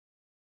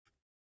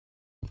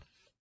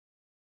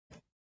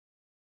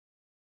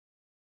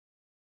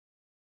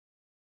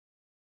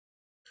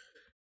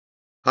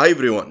Hi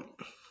everyone.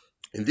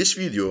 In this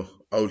video,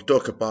 I will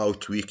talk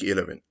about week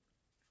 11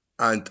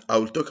 and I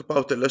will talk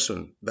about a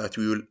lesson that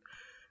we will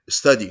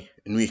study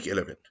in week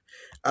 11.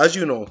 As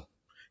you know,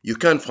 you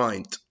can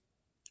find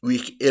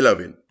week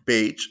 11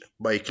 page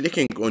by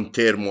clicking on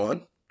term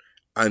 1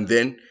 and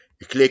then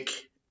click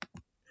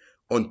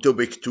on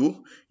topic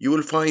 2. You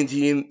will find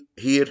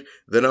here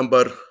the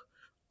number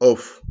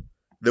of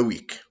the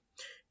week.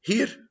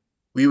 Here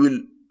we will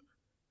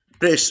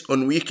press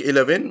on week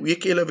 11.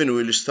 Week 11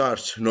 will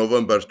start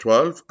November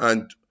 12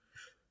 and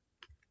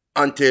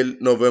until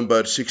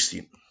November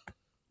 16.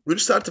 We'll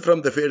start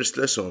from the first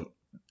lesson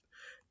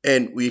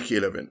in week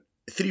 11.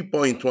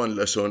 3.1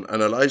 lesson,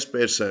 analyze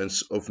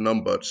percents of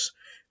numbers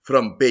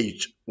from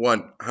page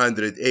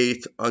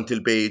 108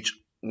 until page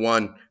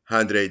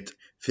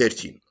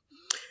 113.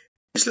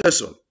 This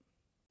lesson,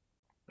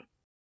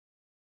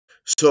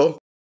 so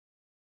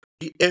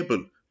be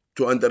able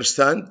to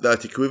understand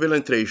that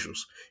equivalent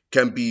ratios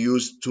can be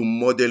used to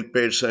model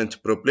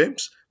percent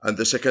problems. And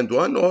the second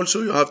one,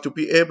 also you have to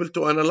be able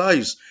to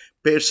analyze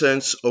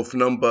percents of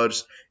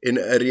numbers in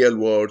a real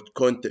world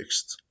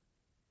context.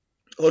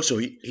 Also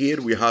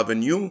here we have a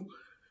new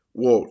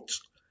word.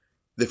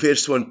 The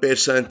first one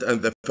percent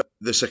and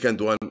the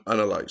second one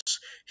analyze.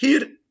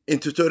 Here in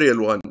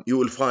tutorial 1 you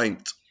will find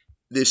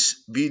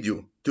this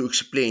video to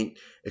explain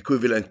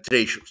equivalent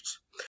ratios.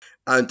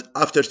 And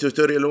after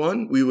tutorial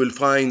 1 we will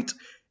find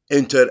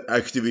enter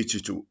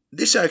activity 2.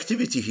 This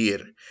activity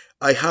here,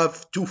 I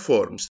have two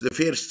forms. The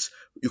first,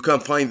 you can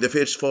find the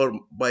first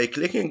form by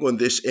clicking on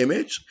this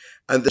image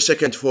and the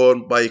second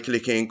form by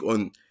clicking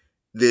on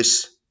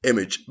this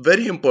image.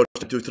 Very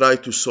important to try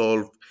to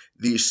solve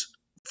these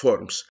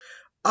forms.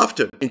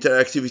 After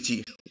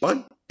interactivity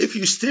 1, if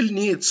you still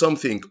need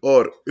something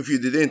or if you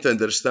didn't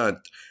understand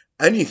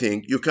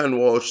anything, you can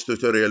watch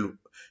tutorial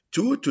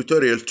 2.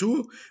 Tutorial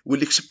 2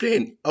 will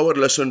explain our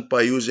lesson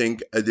by using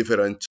a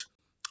different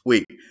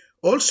way.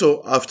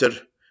 Also, after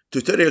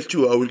tutorial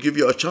 2, I will give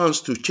you a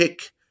chance to check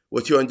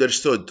what you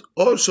understood.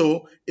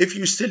 Also, if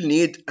you still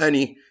need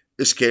any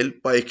skill,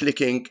 by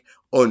clicking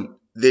on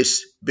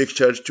this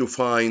picture to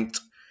find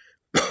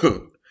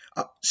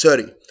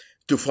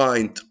to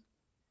find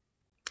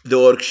the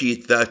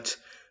worksheet. That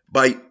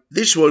by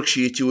this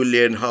worksheet you will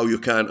learn how you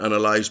can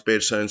analyze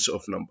percents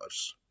of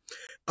numbers.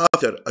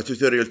 After a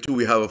tutorial 2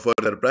 we have a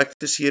further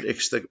practice here,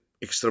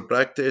 extra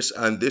practice,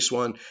 and this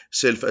one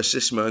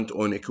self-assessment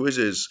on a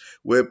quizzes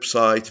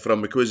website,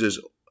 from a quizzes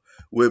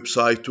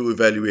website to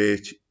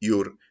evaluate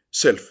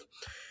yourself.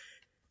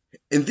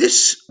 In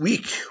this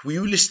week we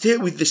will stay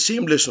with the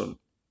same lesson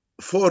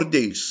 4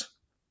 days,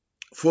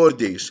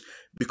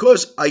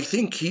 because I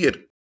think here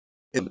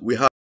we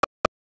have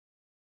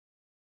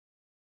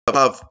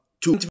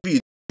two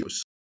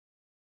videos.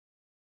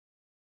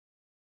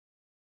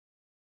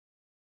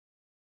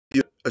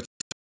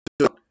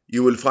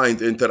 You will find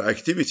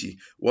interactivity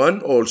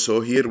 1. Also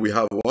here we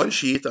have one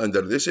sheet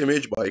under this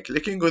image. By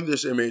clicking on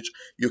this image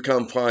you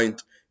can find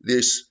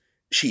this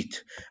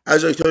sheet.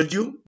 As I told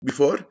you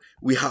before,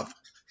 we have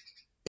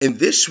in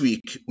this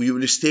week we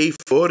will stay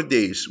 4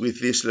 days with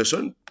this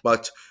lesson,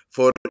 but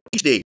for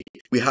each day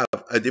we have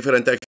a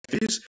different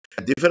activities,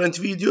 different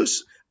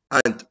videos,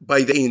 and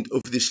by the end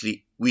of this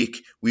week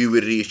we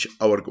will reach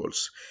our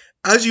goals.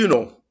 As you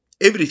know,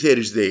 every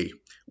Thursday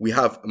we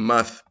have a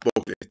math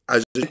booklet.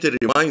 As a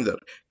reminder,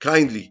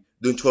 kindly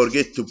don't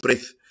forget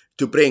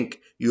to bring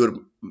your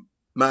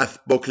math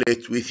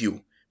booklet with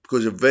you,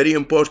 because it's very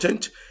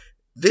important.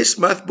 This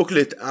math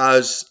booklet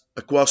has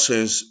a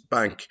questions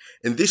bank.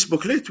 In this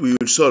booklet we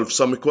will solve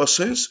some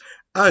questions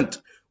and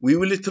we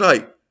will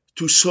try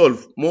to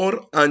solve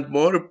more and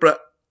more,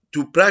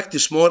 to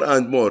practice more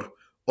and more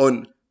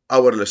on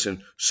our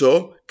lesson.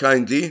 So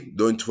kindly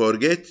don't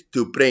forget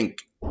to bring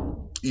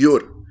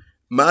your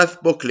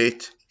math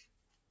booklet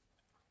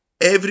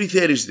every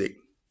Thursday,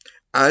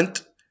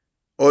 and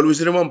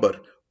always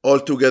remember, all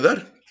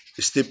together,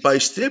 step by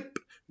step,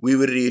 we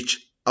will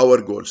reach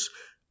our goals.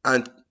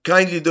 And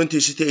kindly don't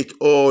hesitate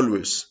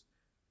always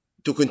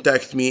to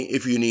contact me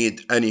if you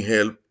need any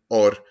help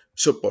or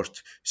support.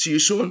 See you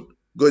soon.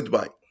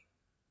 Goodbye.